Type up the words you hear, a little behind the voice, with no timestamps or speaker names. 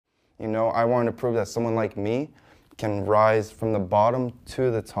You know, I wanted to prove that someone like me can rise from the bottom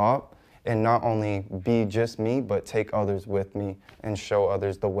to the top and not only be just me, but take others with me and show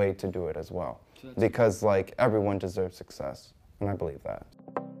others the way to do it as well. Because like everyone deserves success, and I believe that.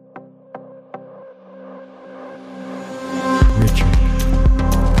 Richard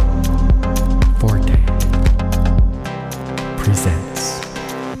Forte presents.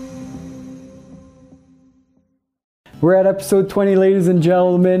 We're at episode 20, ladies and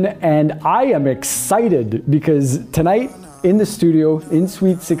gentlemen, and I am excited because tonight in the studio in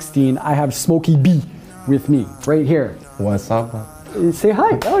Suite 16, I have Smokey B with me right here. What's up? Say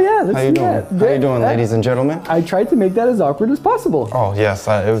hi. Oh yeah, let's How you doing? How you doing, ladies and gentlemen? I tried to make that as awkward as possible. Oh yes,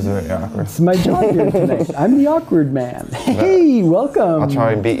 it was very awkward. It's my job here tonight. I'm the awkward man. Hey, welcome. I'll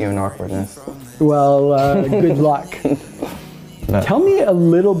try and beat you in awkwardness. Well, good luck. Tell me a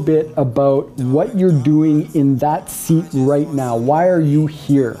little bit about what you're doing in that seat right now. Why are you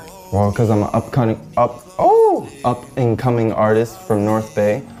here? Well, because I'm an up and coming artist from North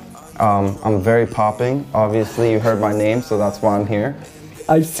Bay. I'm very popping. Obviously, you heard my name, so that's why I'm here.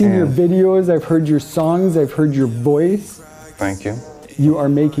 I've seen your videos, I've heard your songs, I've heard your voice. Thank you. You are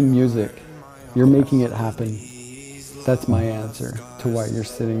making music. You're making it happen. That's my answer to why you're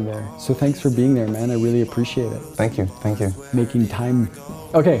sitting there. So thanks for being there, man. I really appreciate it. Thank you. Thank you. Making time.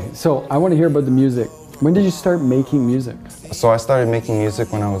 Okay, so I want to hear about the music. When did you start making music? So I started making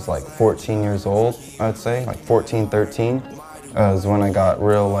music when I was like 14 years old, I'd say, like 14, 13. Was when I got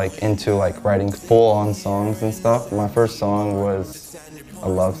real like into like writing full-on songs and stuff. My first song was a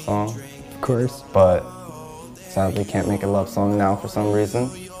love song. Of course. But sadly can't make a love song now for some reason.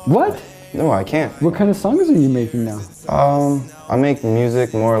 What? No, I can't. What kind of songs are you making now? I make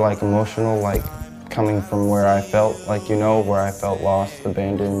music more like emotional, like coming from where I felt, like, you know, where I felt lost,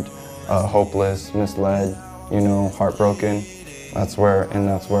 abandoned, hopeless, misled, you know, heartbroken. That's where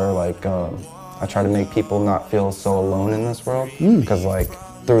like, I try to make people not feel so alone in this world. Because like,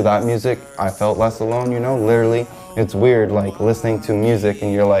 through that music, I felt less alone, you know, literally. It's weird, like, listening to music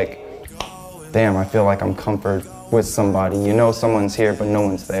and you're like, damn, I feel like I'm comforted with somebody. You know someone's here, but no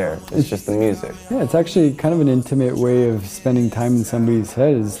one's there. It's just the music. Yeah, it's actually kind of an intimate way of spending time in somebody's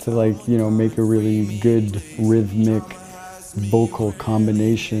head is to like, you know, make a really good rhythmic vocal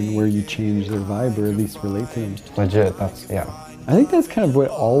combination where you change their vibe or at least relate to them. Legit, that's, yeah. I think that's kind of what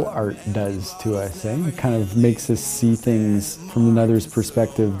all art does to us, eh? It kind of makes us see things from another's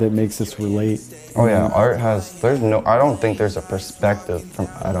perspective that makes us relate. Oh yeah, art has, I don't think there's a perspective from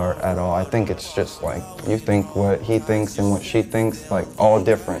art at all. I think it's just like, you think what he thinks and what she thinks, like all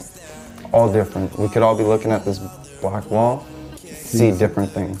different. All different. We could all be looking at this black wall, see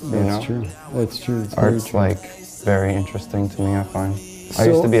different things, you know? That's true, that's true. Art's like very interesting to me, I find. I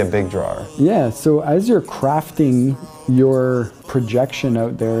used to be a big drawer. Yeah, so as you're crafting your projection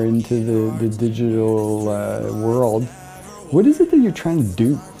out there into the digital world, what is it that you're trying to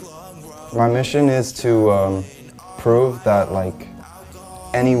do? My mission is to prove that like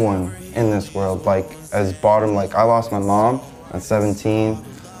anyone in this world, like as bottom, like I lost my mom at 17.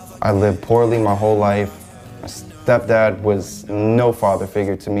 I lived poorly my whole life. My stepdad was no father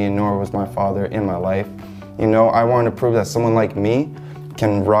figure to me, and nor was my father in my life. You know, I wanted to prove that someone like me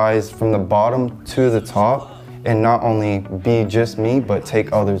can rise from the bottom to the top and not only be just me, but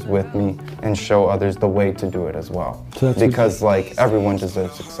take others with me and show others the way to do it as well. So because like everyone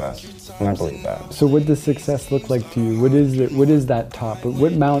deserves success, and I believe that. So what does success look like to you? What is it? What is that top?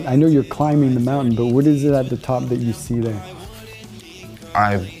 What mountain? I know you're climbing the mountain, but what is it at the top that you see there?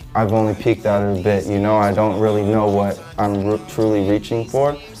 I've only peeked at it a bit, you know. I don't really know what I'm truly reaching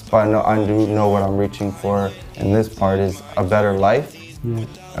for, but I do know what I'm reaching for, and this part is a better life. Yeah.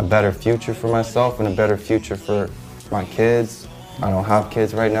 A better future for myself and a better future for my kids. I don't have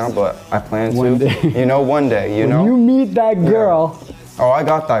kids right now, but I plan to. One day. You know, one day, you know. When you meet that girl. Yeah. Oh, I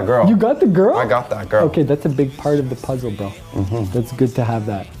got that girl. You got the girl? I got that girl. Okay, that's a big part of the puzzle, bro. That's good to have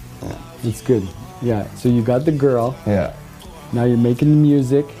that. Yeah. It's good. Yeah, so you got the girl. Yeah. Now you're making the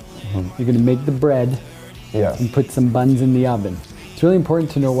music. You're gonna make the bread. Yes. And put some buns in the oven. It's really important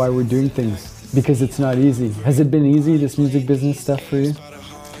to know why we're doing things. Because it's not easy. Has it been easy, this music business stuff for you?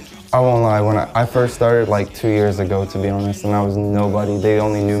 I won't lie, when I first started like 2 years ago, to be honest, and I was nobody. They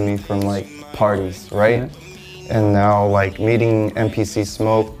only knew me from like parties, right? Yeah. And now like meeting MPC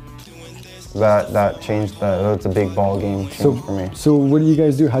Smoke, that changed that. It's a big ball game change for me. So what do you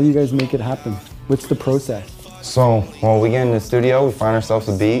guys do? How do you guys make it happen? What's the process? So, well, we get in the studio, we find ourselves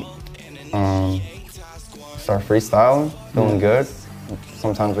a beat, start freestyling, feeling good.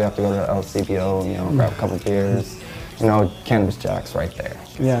 Sometimes we have to go to LCBO, you know, grab a couple beers. You know, Cannabis Jack's right there.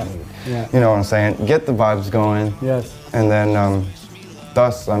 Yeah, yeah. You know what I'm saying? Get the vibes going. Yes. And then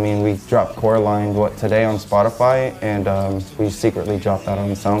thus, I mean, we dropped Coraline today on Spotify, and we secretly dropped that on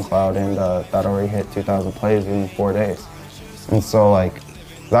SoundCloud, and that already hit 2,000 plays in 4 days. And so like,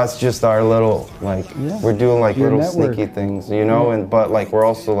 that's just our little, like, we're doing like little network. sneaky things, you know, and but like we're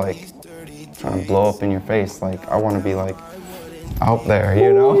also like trying to blow up in your face. Like, I want to be like out there,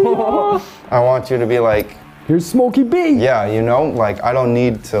 you know. I want you to be like, here's Smokey B. yeah, you know, like I don't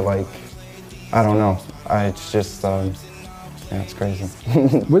need to like, I don't know. It's just, yeah, it's crazy.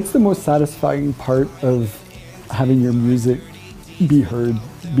 What's the most satisfying part of having your music be heard,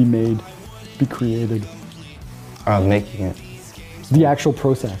 be made, be created? Making it. The actual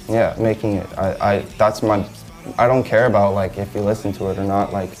process. Yeah, making it. I don't care about like if you listen to it or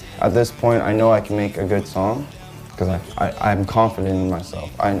not. Like at this point, I know I can make a good song because I'm confident in myself.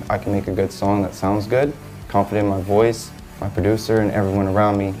 I can make a good song that sounds good, confident in my voice, my producer, and everyone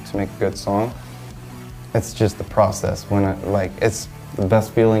around me to make a good song. It's just the process when it's the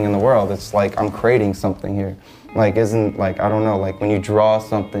best feeling in the world. It's like I'm creating something here. Like, isn't like, I don't know, like when you draw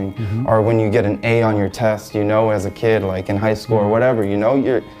something or when you get an A on your test, you know, as a kid, like in high school or whatever, you know,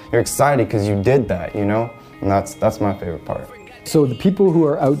 you're excited because you did that, you know, and that's my favorite part. So the people who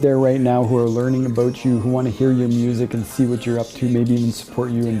are out there right now who are learning about you, who want to hear your music and see what you're up to, maybe even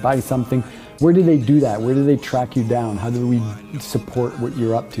support you and buy something, where do they do that? Where do they track you down? How do we support what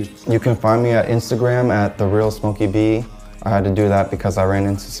you're up to? You can find me at Instagram at The Real Smokey B. I had to do that because I ran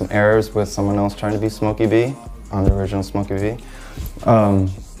into some errors with someone else trying to be Smokey B. I'm the original Smokey B.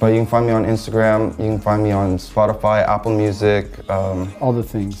 But you can find me on Instagram. You can find me on Spotify, Apple Music. All the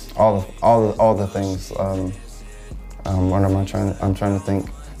things. All the things. What am I trying to? I'm trying to think.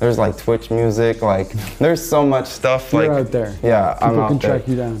 There's like Twitch music. Like there's so much stuff. You're like out there. Yeah, I'm People out can there. track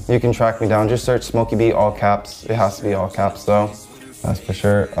you down. You can track me down. Just search Smokey B, all caps. It has to be all caps though. That's for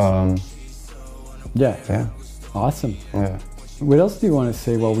sure. Yeah. Yeah. Awesome. Yeah. What else do you want to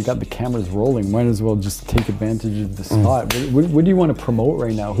say? Well, we got the cameras rolling. Might as well just take advantage of the spot. What do you want to promote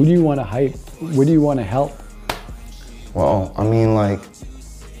right now? Who do you want to hype? What do you want to help? Well, I mean, like,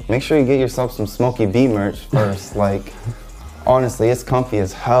 make sure you get yourself some Smokey B merch first. Like, honestly, it's comfy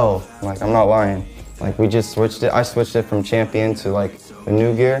as hell. Like, I'm not lying. Like, we just switched it. I switched it from Champion to, like, the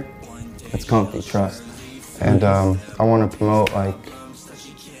new gear. It's comfy, trust. And I want to promote, like,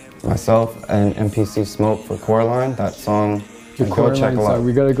 myself and MPC Smoke for Coraline, that song. The Go Coraline check it song. out.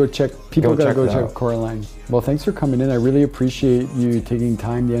 We gotta go check. People gotta go it check out. Coraline. Well, thanks for coming in. I really appreciate you taking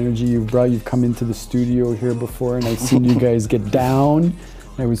time, the energy you brought. You've come into the studio here before, and I've seen you guys get down.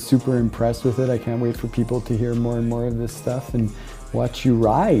 I was super impressed with it. I can't wait for people to hear more and more of this stuff and watch you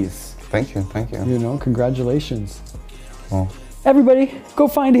rise. Thank you, thank you. You know, congratulations. Well, Everybody, go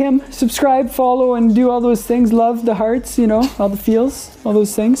find him, subscribe, follow, and do all those things. Love, the hearts, you know, all the feels, all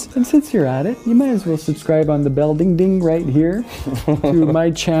those things. And since you're at it, you might as well subscribe on the bell, ding ding, right here to my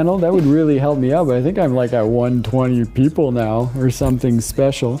channel. That would really help me out. But I think I'm like at 120 people now or something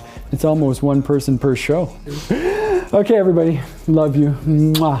special. It's almost one person per show. Okay, everybody, love you.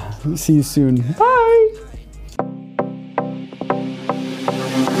 Mwah. See you soon. Bye.